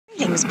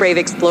Greetings, brave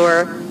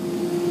explorer.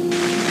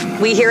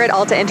 We here at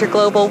Alta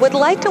Interglobal would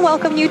like to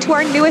welcome you to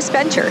our newest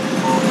venture,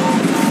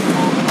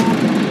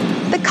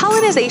 the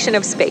colonization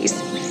of space.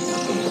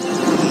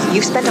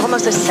 You've spent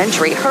almost a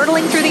century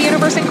hurtling through the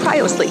universe in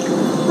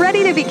cryosleep,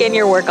 ready to begin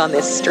your work on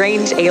this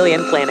strange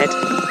alien planet.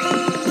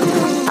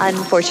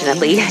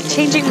 Unfortunately,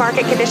 changing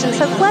market conditions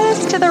have led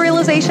us to the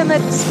realization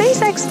that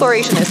space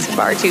exploration is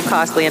far too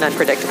costly and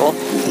unpredictable,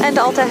 and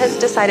Alta has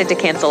decided to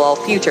cancel all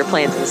future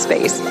plans in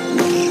space.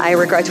 I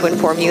regret to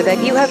inform you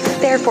that you have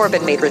therefore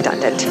been made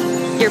redundant.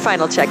 Your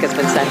final check has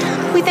been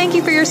sent. We thank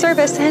you for your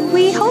service, and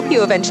we hope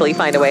you eventually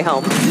find a way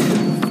home.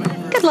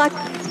 Good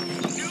luck.